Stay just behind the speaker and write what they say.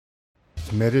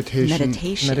Meditation.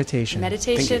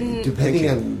 Depending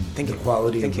on the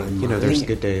quality of my mind. You know, there's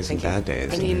good days and bad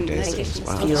days. Days as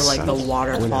well. Feel like the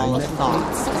waterfall of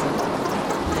thoughts.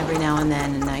 Every now and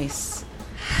then, a nice,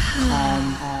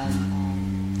 calm.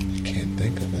 Can't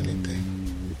think of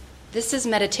anything. This is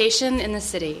Meditation in the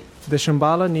City, the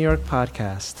Shambhala New York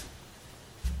podcast.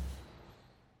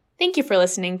 Thank you for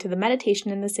listening to the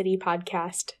Meditation in the City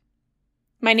podcast.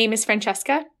 My name is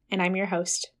Francesca, and I'm your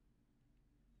host.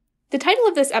 The title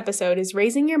of this episode is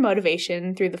Raising Your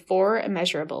Motivation Through the 4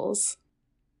 Immeasurables.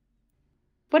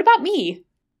 What about me?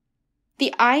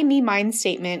 The I, me, mine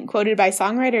statement quoted by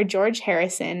songwriter George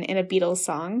Harrison in a Beatles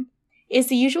song is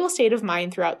the usual state of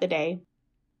mind throughout the day.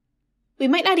 We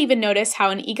might not even notice how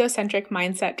an egocentric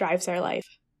mindset drives our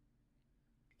life.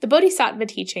 The Bodhisattva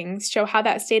teachings show how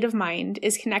that state of mind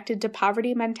is connected to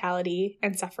poverty mentality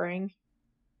and suffering.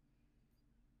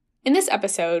 In this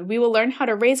episode, we will learn how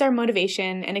to raise our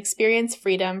motivation and experience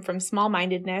freedom from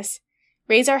small-mindedness,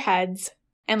 raise our heads,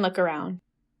 and look around.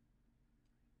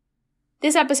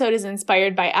 This episode is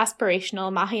inspired by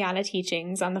aspirational Mahayana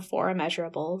teachings on the 4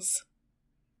 Immeasurables.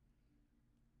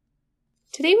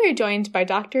 Today we are joined by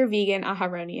Dr. Vigen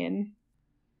Aharonian.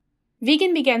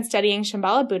 Vigen began studying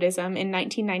Shambhala Buddhism in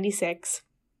 1996.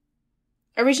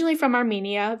 Originally from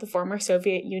Armenia, the former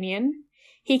Soviet Union,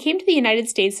 he came to the United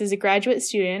States as a graduate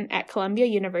student at Columbia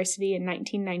University in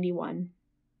 1991.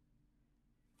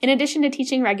 In addition to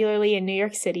teaching regularly in New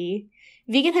York City,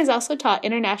 Vigen has also taught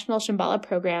international Shambhala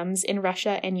programs in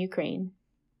Russia and Ukraine.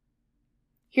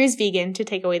 Here's Vigen to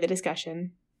take away the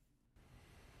discussion.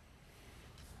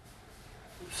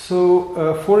 So,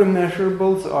 4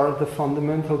 Immeasurables are the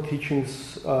fundamental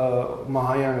teachings,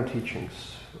 Mahayana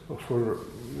teachings, for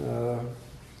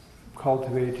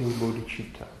cultivating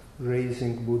bodhicitta.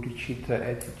 Raising bodhicitta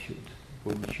attitude,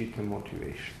 bodhicitta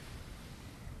motivation.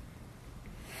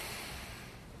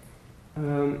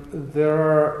 There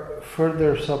are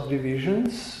further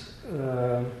subdivisions.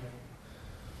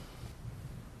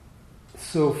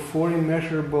 So 4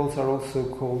 immeasurables are also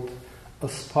called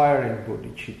aspiring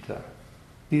bodhicitta.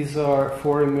 These 4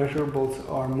 immeasurables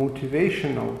are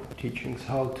motivational teachings,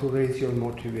 how to raise your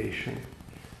motivation.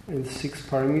 And 6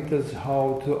 paramitas,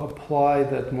 how to apply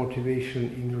that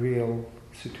motivation in real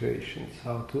situations,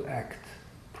 how to act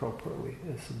properly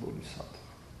as a bodhisattva.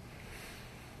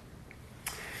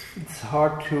 It's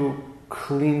hard to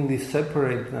cleanly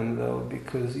separate them though,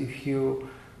 because if you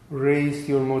raise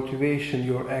your motivation,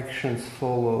 your actions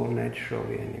follow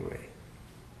naturally anyway.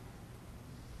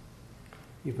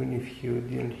 Even if you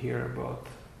didn't hear about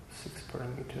 6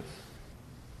 paramitas.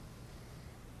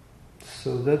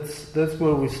 So that's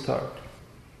where we start.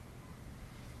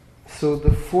 So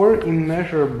the 4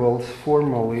 immeasurables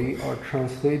formally are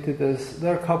translated as,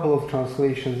 there are a couple of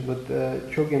translations, but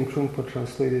Chogyam Trungpa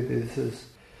translated it as,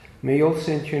 may all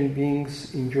sentient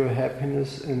beings enjoy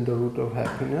happiness and the root of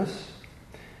happiness.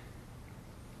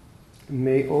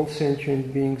 May all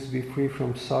sentient beings be free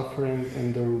from suffering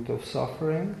and the root of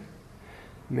suffering.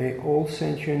 May all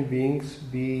sentient beings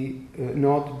be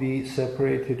not be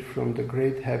separated from the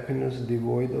great happiness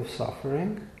devoid of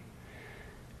suffering,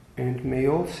 and may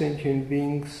all sentient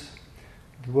beings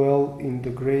dwell in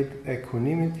the great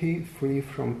equanimity, free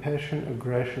from passion,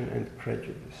 aggression, and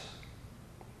prejudice.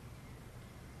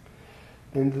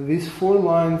 And these 4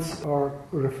 lines are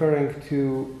referring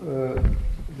to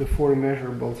the 4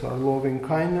 immeasurables are loving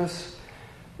kindness,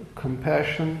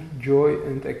 compassion, joy,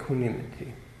 and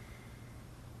equanimity.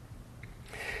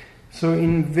 So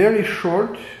in very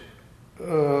short,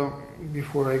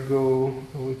 before I go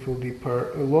a little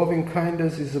deeper, loving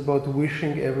kindness is about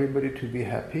wishing everybody to be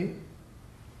happy.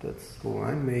 That's the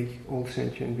line, may all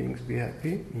sentient beings be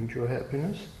happy, enjoy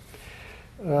happiness.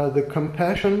 The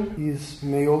compassion is,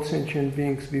 may all sentient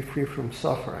beings be free from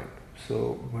suffering.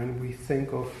 So when we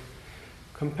think of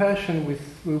compassion,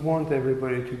 we want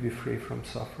everybody to be free from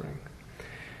suffering.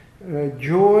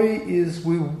 Joy is,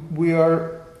 we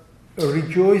are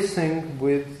rejoicing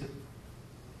with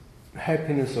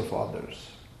happiness of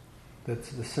others.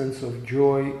 That's the sense of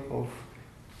joy of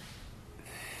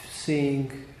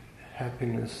seeing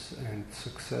happiness and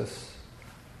success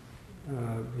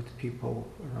with people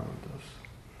around us.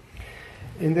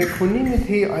 And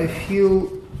equanimity, I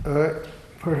feel,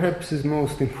 perhaps is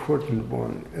most important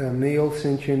one. May all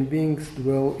sentient beings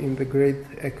dwell in the great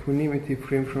equanimity,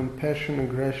 free from passion,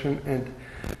 aggression, and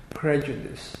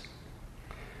prejudice.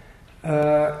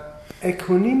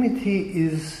 Equanimity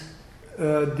is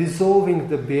dissolving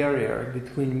the barrier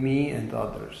between me and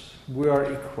others. We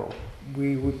are equal.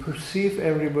 We perceive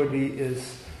everybody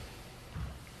as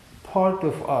part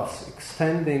of us,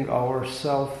 extending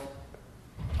ourselves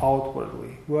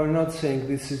outwardly. We are not saying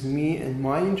this is me and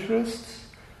my interests,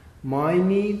 my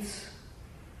needs,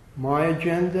 my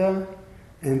agenda,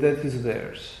 and that is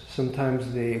theirs.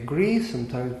 Sometimes they agree,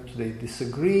 sometimes they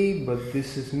disagree, but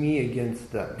this is me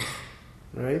against them,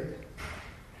 right?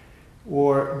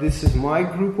 Or this is my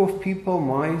group of people,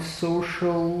 my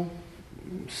social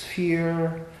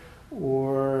sphere,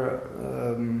 or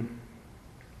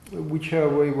whichever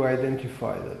way we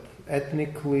identify that,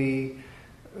 ethnically,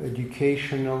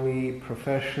 educationally,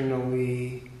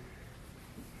 professionally,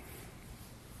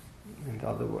 and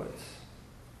otherwise.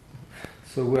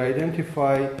 So we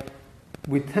identify,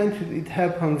 it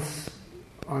happens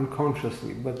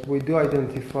unconsciously, but we do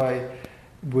identify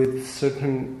with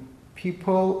certain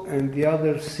people, and the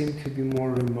others seem to be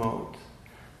more remote.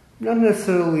 Not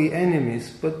necessarily enemies,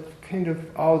 but kind of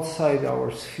outside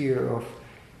our sphere of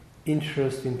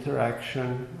interest,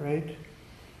 interaction, right?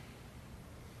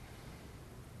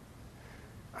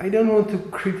 I don't want to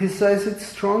criticize it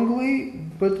strongly,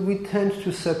 but we tend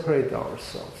to separate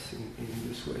ourselves in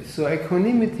this way. So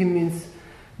equanimity means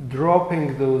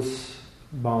dropping those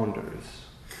boundaries.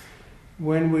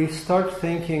 When we start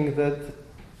thinking that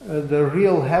the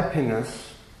real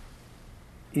happiness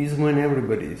is when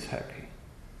everybody is happy.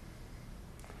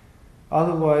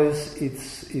 Otherwise,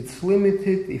 it's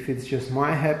limited. If it's just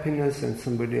my happiness and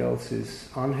somebody else is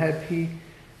unhappy,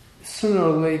 sooner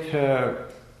or later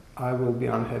I will be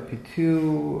unhappy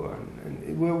too.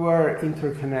 And we were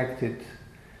interconnected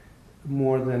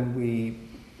more than we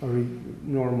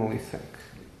normally think.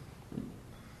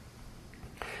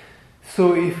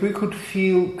 So if we could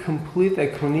feel complete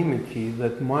equanimity,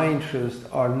 that my interests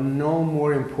are no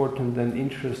more important than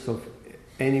interests of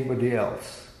anybody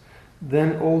else,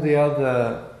 then all the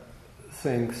other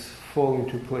things fall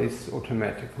into place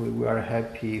automatically. We are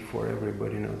happy for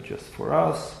everybody, not just for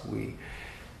us. We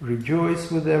rejoice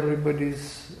with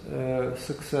everybody's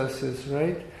successes,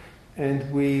 right? And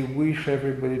we wish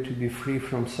everybody to be free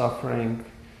from suffering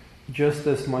just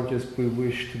as much as we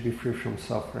wish to be free from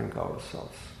suffering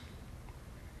ourselves.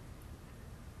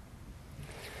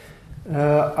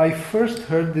 I first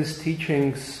heard these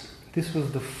teachings, this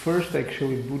was the first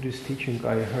actually Buddhist teaching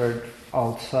I heard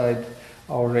outside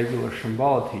our regular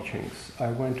Shambhala teachings.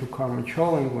 I went to Karma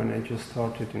Choling when I just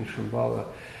started in Shambhala.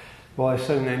 Well, I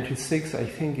started in 96, I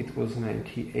think it was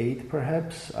 98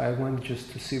 perhaps. I went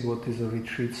just to see what is a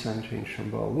retreat center in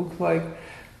Shambhala look like,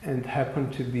 and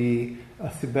happened to be a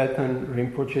Tibetan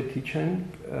Rinpoche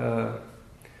teaching,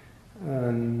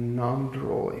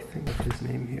 Namdrol, I think that's his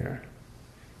name here.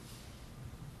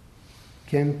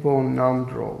 Khenpo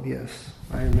Namdrol, yes,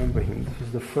 I remember him. This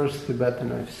was the first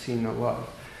Tibetan I've seen alive.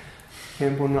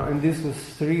 And this was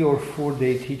 3 or 4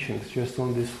 day teachings just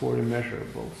on these 4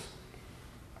 immeasurables.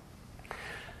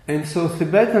 And so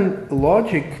Tibetan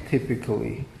logic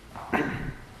typically,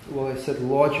 well, I said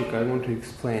logic, I want to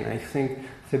explain. I think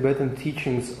Tibetan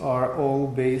teachings are all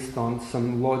based on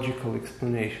some logical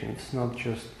explanation. It's not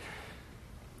just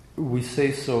we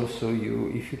say so, so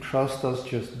if you trust us,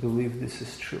 just believe this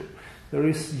is true. There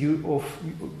is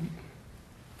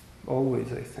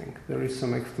always, I think, there is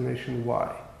some explanation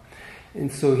why. And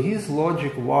so his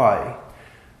logic why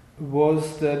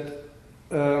was that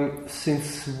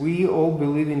since we all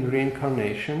believe in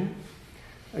reincarnation,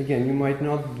 again, you might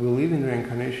not believe in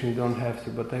reincarnation, you don't have to,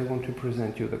 but I want to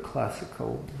present you the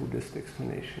classical Buddhist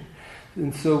explanation.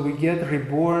 And so we get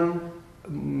reborn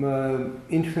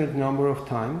infinite number of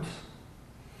times.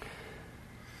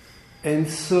 And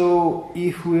so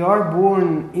if we are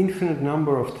born infinite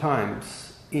number of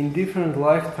times, in different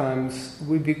lifetimes,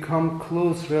 we become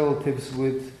close relatives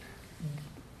with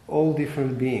all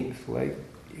different beings. Like,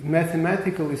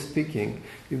 mathematically speaking,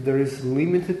 if there is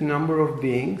limited number of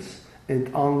beings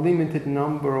and unlimited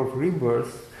number of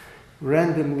rebirths,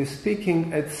 randomly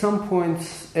speaking, at some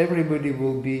points everybody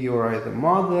will be your either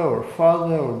mother or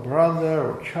father or brother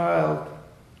or child,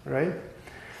 right?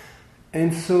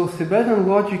 And so Tibetan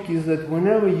logic is that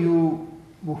whoever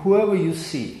you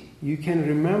see, you can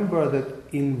remember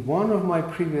that in one of my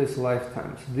previous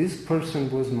lifetimes, this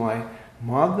person was my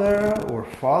mother or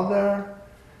father,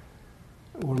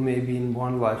 or maybe in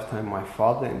one lifetime my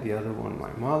father and the other one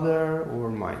my mother or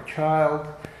my child.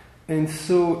 And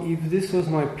so if this was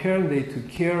my parent, they took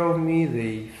care of me,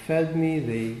 they fed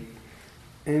me,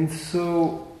 and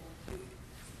so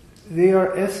they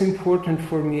are as important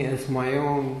for me as my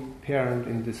own parent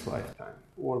in this lifetime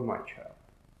or my child.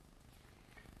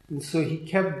 And so he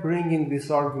kept bringing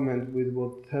this argument with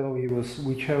whichever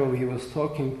he was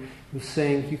talking. He was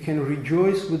saying you can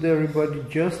rejoice with everybody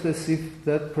just as if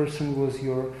that person was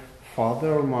your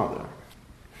father or mother.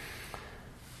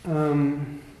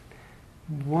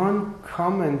 one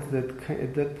comment that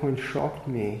at that point shocked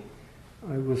me.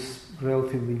 I was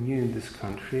relatively new in this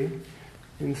country,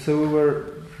 and so we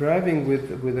were driving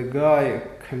with a guy, a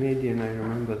Canadian, I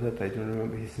remember that, I don't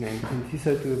remember his name, and he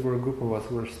said there were a group of us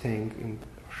who were staying in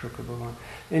Shokabalan.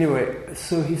 Anyway,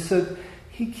 so he said,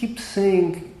 he keeps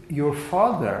saying, your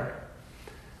father,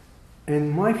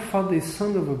 and my father is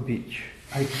son of a bitch.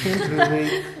 I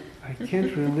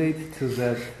can't relate to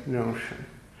that notion.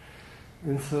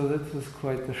 And so that was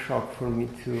quite a shock for me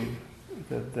too,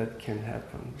 that can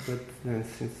happen. But then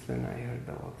since then I heard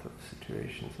a lot of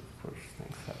situations, of course,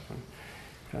 things happen,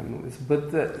 families.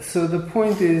 But so the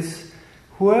point is,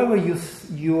 whoever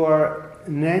you are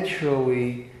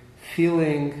naturally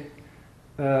feeling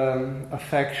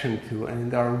affection to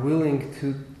and are willing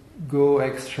to go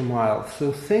extra mile.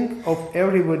 So think of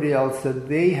everybody else that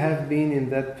they have been in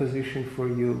that position for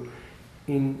you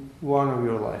in one of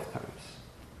your lifetimes.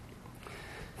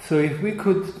 So if we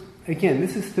could, again,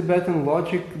 this is Tibetan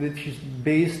logic that is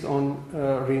based on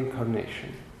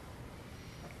reincarnation.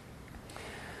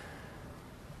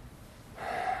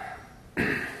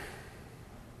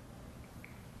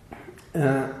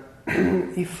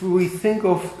 If we think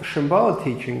of Shambhala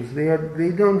teachings, they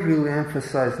don't really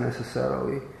emphasize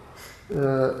necessarily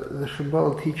the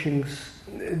Shambhala teachings.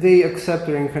 They accept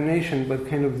reincarnation, but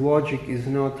kind of logic is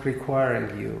not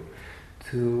requiring you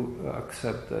to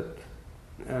accept that.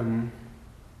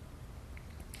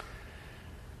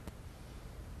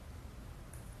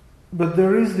 But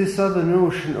there is this other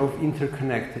notion of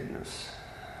interconnectedness.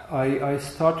 I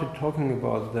started talking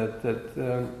about that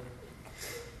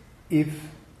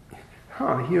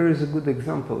here is a good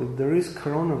example. If there is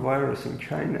coronavirus in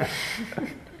China,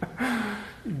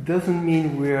 it doesn't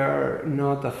mean we are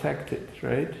not affected,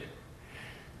 right?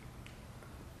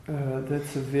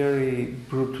 That's a very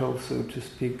brutal, so to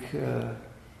speak,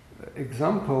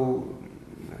 example,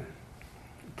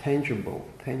 tangible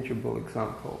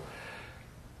example.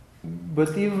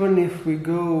 But even if we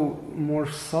go more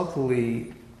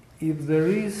subtly, if there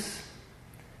is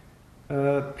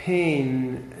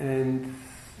pain and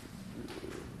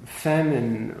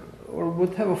famine or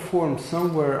whatever form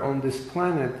somewhere on this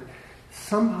planet,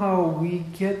 somehow we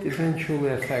get eventually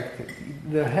affected.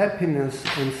 The happiness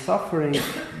and suffering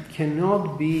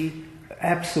cannot be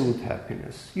absolute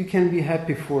happiness. You can be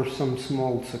happy for some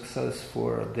small success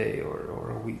for a day or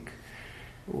a week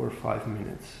or 5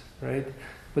 minutes, right?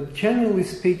 But generally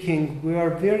speaking, we are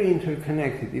very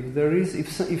interconnected.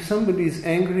 If somebody is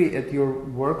angry at your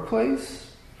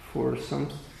workplace for some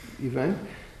event,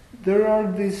 there are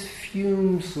these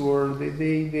fumes, or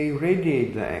they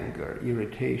radiate the anger,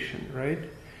 irritation, right?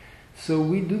 So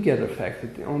we do get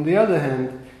affected. On the other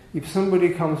hand, if somebody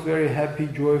comes very happy,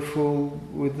 joyful,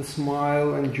 with a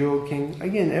smile and joking,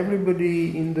 again,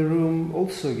 everybody in the room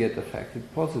also get affected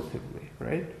positively,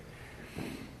 right?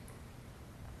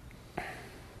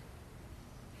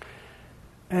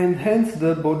 And hence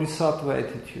the bodhisattva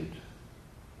attitude,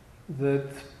 that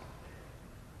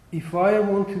if I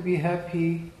want to be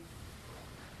happy,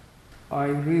 I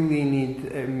really need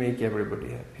to make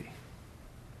everybody happy.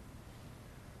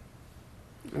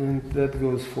 And that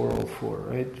goes for all four,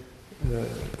 right?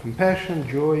 Compassion,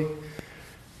 joy,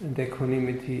 and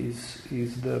equanimity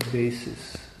is the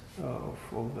basis of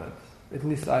all that. At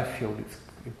least I feel it's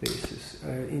the basis.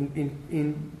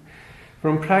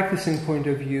 From practicing point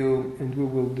of view, and we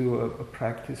will do a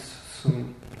practice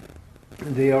soon,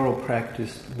 they are all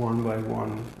practiced one by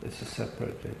one as a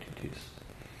separate entities.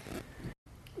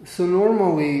 So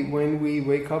normally when we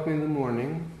wake up in the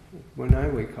morning, when I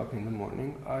wake up in the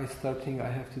morning, I start thinking I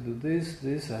have to do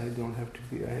this, I don't have to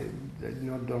be,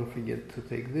 don't forget to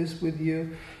take this with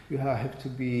you, you have to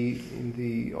be in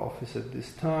the office at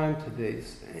this time,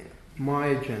 today's my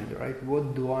agenda, right?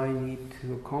 What do I need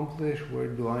to accomplish? Where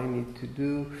do I need to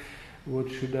do? What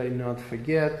should I not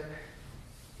forget?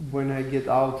 When I get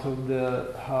out of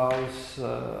the house,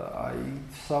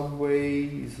 subway,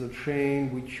 is the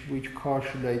train, which car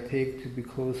should I take to be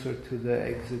closer to the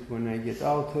exit when I get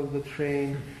out of the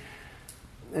train?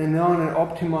 And on and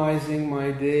optimizing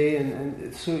my day,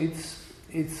 and so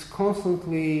it's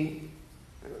constantly,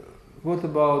 what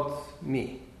about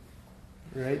me,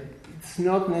 right? It's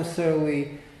not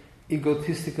necessarily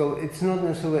egotistical, it's not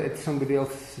necessarily at somebody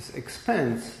else's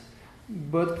expense,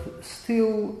 but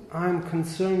still I'm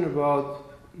concerned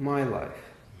about my life.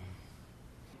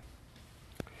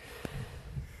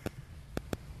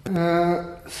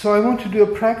 So I want to do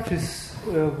a practice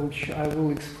which I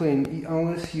will explain,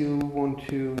 unless you want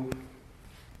to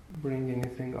bring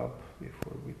anything up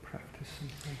before we practice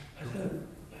something.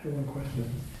 I have one question.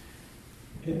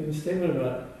 In the statement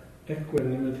about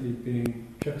equanimity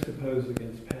being juxtaposed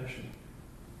against passion.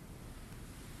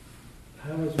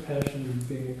 How is passion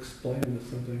being explained as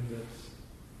something that's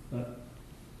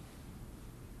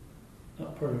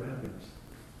not part of happiness?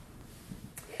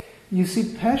 You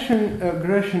see, passion,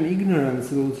 aggression, ignorance,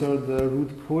 those are the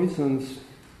root poisons,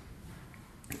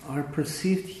 are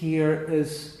perceived here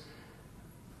as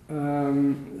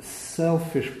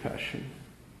selfish passion.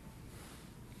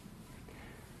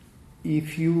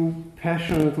 If you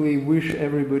passionately wish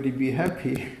everybody be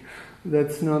happy,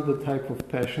 that's not the type of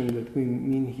passion that we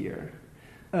mean here.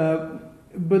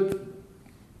 But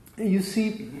you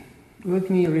see, let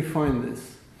me refine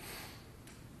this.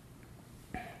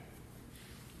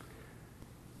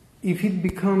 If it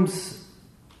becomes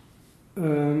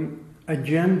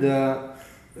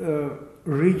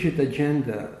rigid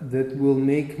agenda that will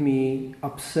make me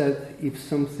upset if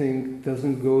something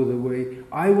doesn't go the way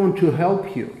I want to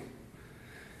help you.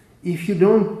 If you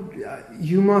don't,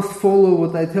 you must follow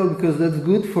what I tell because that's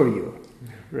good for you,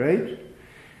 right?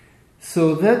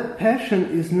 So that passion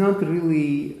is not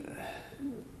really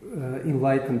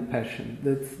enlightened passion.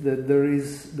 That there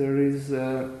is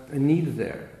a need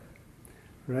there,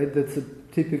 right? That's a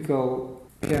typical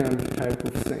parent type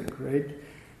of thing, right?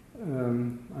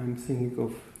 I'm thinking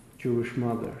of Jewish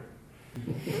mother.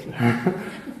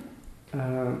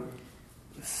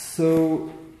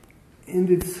 And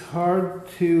it's hard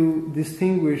to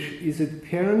distinguish, is it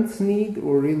parent's need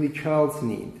or really child's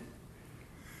need?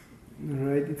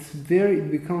 Right? It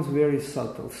becomes very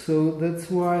subtle. So that's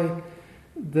why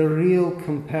the real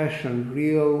compassion,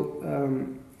 real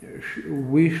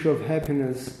wish of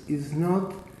happiness is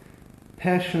not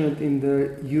passionate in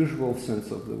the usual sense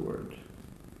of the word.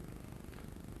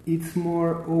 It's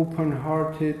more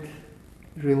open-hearted,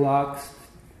 relaxed.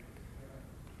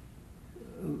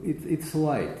 It's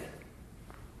light.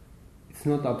 It's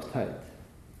not uptight.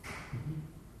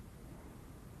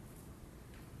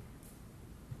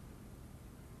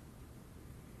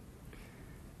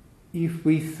 If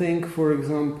we think, for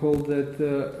example,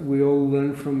 that we all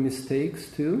learn from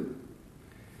mistakes too,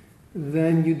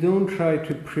 then you don't try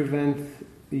to prevent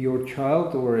your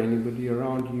child or anybody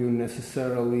around you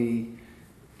necessarily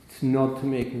not to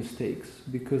make mistakes.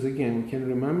 Because again, we can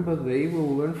remember they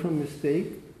will learn from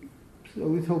mistakes. A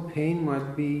little pain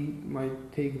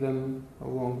might take them a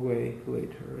long way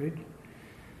later, right?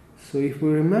 So if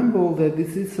we remember all that,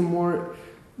 this is a more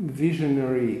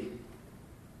visionary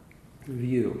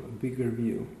view, a bigger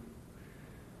view.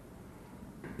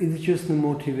 It's just a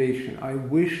motivation. I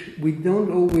wish we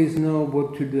don't always know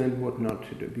what to do and what not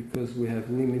to do because we have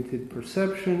limited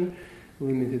perception,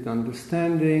 limited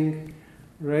understanding,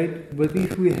 right? But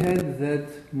if we had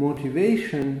that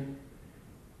motivation,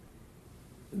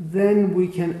 then we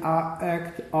can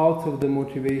act out of the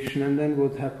motivation, and then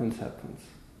what happens.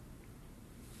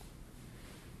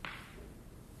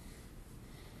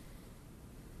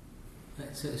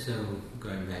 So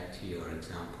going back to your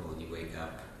example, you wake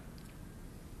up,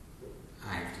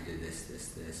 I have to do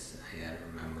this, I gotta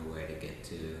remember where to get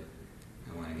to,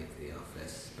 I want to get to the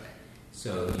office. Right.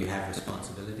 So you have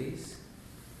responsibilities,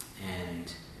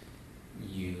 and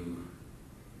you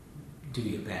do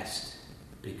your best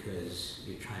because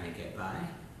you're trying to get by,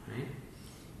 right?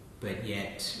 But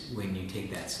yet, when you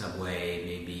take that subway,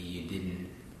 maybe you didn't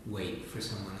wait for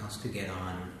someone else to get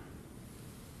on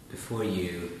before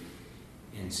you,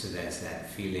 and so there's that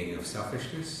feeling of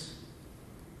selfishness,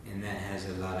 and that has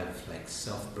a lot of like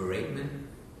self-beratement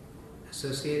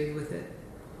associated with it.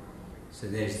 So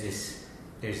there's this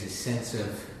sense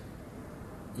of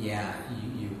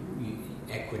you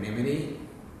equanimity,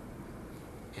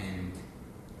 and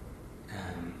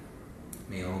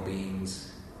may all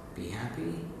beings be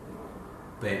happy,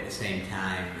 but at the same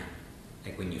time,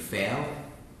 like when you fail,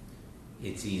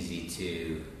 it's easy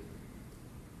to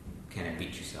kind of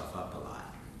beat yourself up a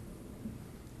lot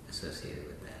associated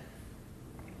with that.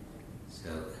 So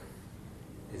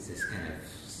there's this kind of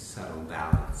subtle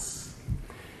balance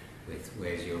with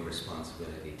where's your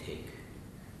responsibility take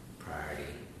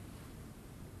priority.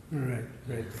 Right.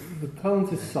 The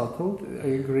balance is subtle. I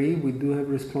agree. We do have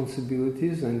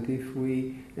responsibilities, and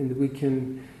we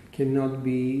cannot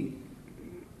be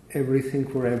everything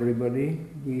for everybody.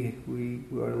 We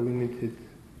are limited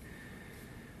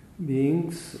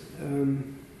beings.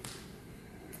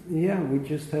 We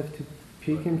just have to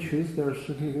pick and choose. There are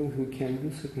certain things we can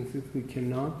do, certain things we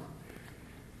cannot.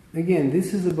 Again,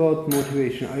 this is about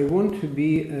motivation. I want to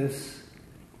be as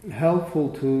helpful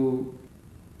to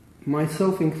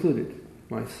myself included,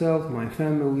 myself, my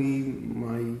family,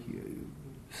 my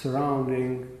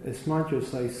surrounding, as much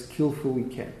as I skillfully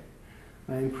can.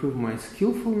 I improve my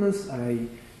skillfulness, I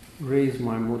raise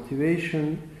my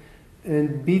motivation.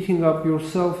 And beating up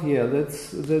yourself,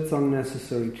 that's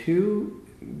unnecessary too,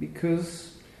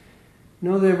 because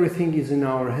not everything is in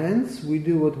our hands. We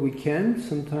do what we can.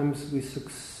 Sometimes we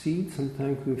succeed,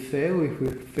 sometimes we fail. If we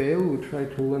fail, we try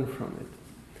to learn from it.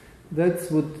 That's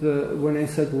what, when I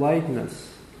said lightness,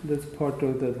 that's part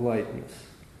of that lightness.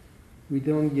 We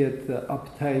don't get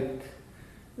uptight.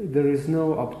 There is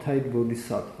no uptight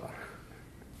bodhisattva.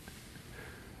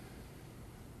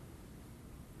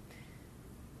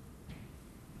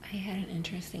 I had an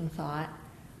interesting thought.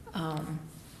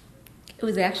 It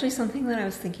was actually something that I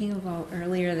was thinking about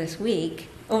earlier this week,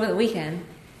 over the weekend,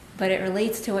 but it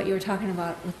relates to what you were talking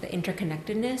about with the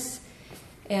interconnectedness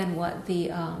and what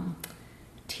the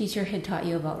teacher had taught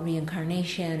you about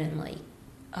reincarnation and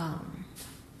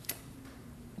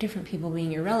different people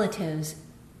being your relatives.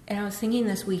 And I was thinking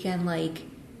this weekend, like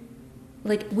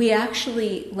we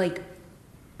actually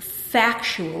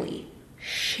factually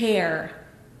share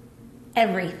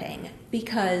everything,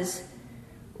 because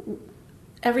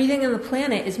everything on the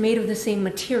planet is made of the same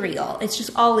material. It's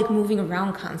just all moving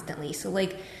around constantly. So when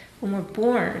we're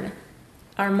born,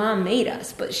 our mom made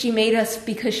us, but she made us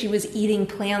because she was eating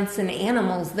plants and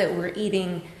animals that were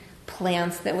eating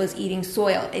plants that was eating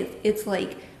soil. It's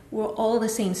like we're all the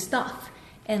same stuff.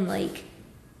 And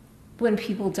when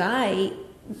people die,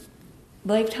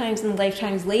 lifetimes and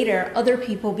lifetimes later, other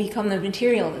people become the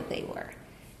material that they were.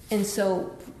 And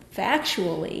so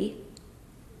factually,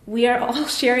 we are all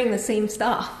sharing the same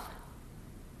stuff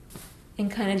and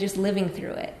kind of just living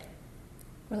through it.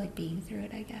 Or being through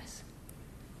it, I guess.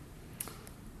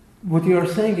 What you are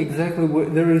saying exactly,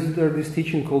 there is this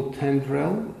teaching called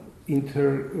Tendril,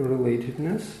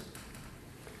 interrelatedness.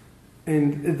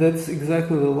 And that's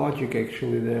exactly the logic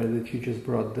actually there that you just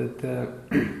brought, that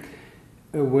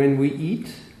when we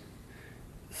eat,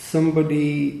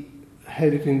 somebody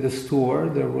had it in the store.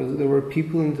 There were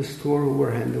people in the store who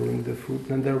were handling the food,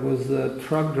 and there was a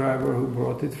truck driver who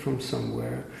brought it from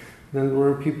somewhere. Then there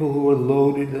were people who were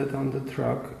loaded that on the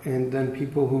truck, and then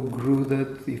people who grew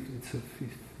that. If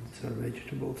it's a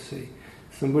vegetable, say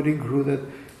somebody grew that.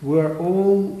 We're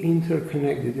all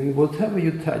interconnected, and whatever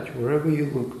you touch, wherever you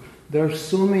look, there are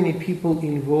so many people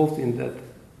involved in that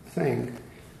thing.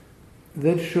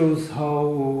 That shows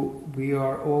how we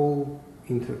are all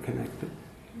interconnected.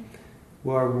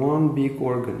 We are one big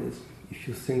organism. If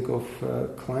you think of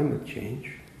climate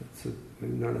change, that's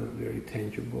not a very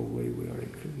tangible way we are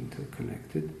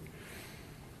interconnected.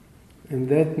 And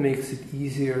that makes it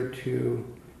easier to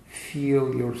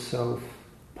feel yourself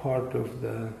part of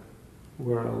the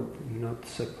world, not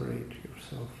separate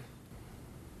yourself.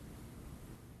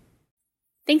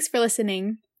 Thanks for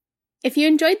listening. If you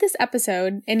enjoyed this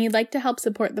episode and you'd like to help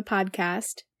support the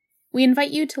podcast, we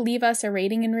invite you to leave us a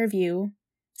rating and review,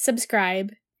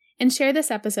 subscribe, and share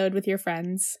this episode with your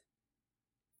friends.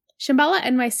 Shambhala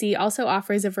NYC also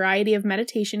offers a variety of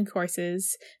meditation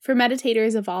courses for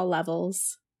meditators of all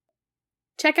levels.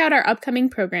 Check out our upcoming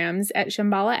programs at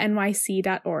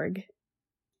shambhalanyc.org.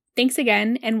 Thanks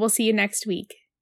again, and we'll see you next week.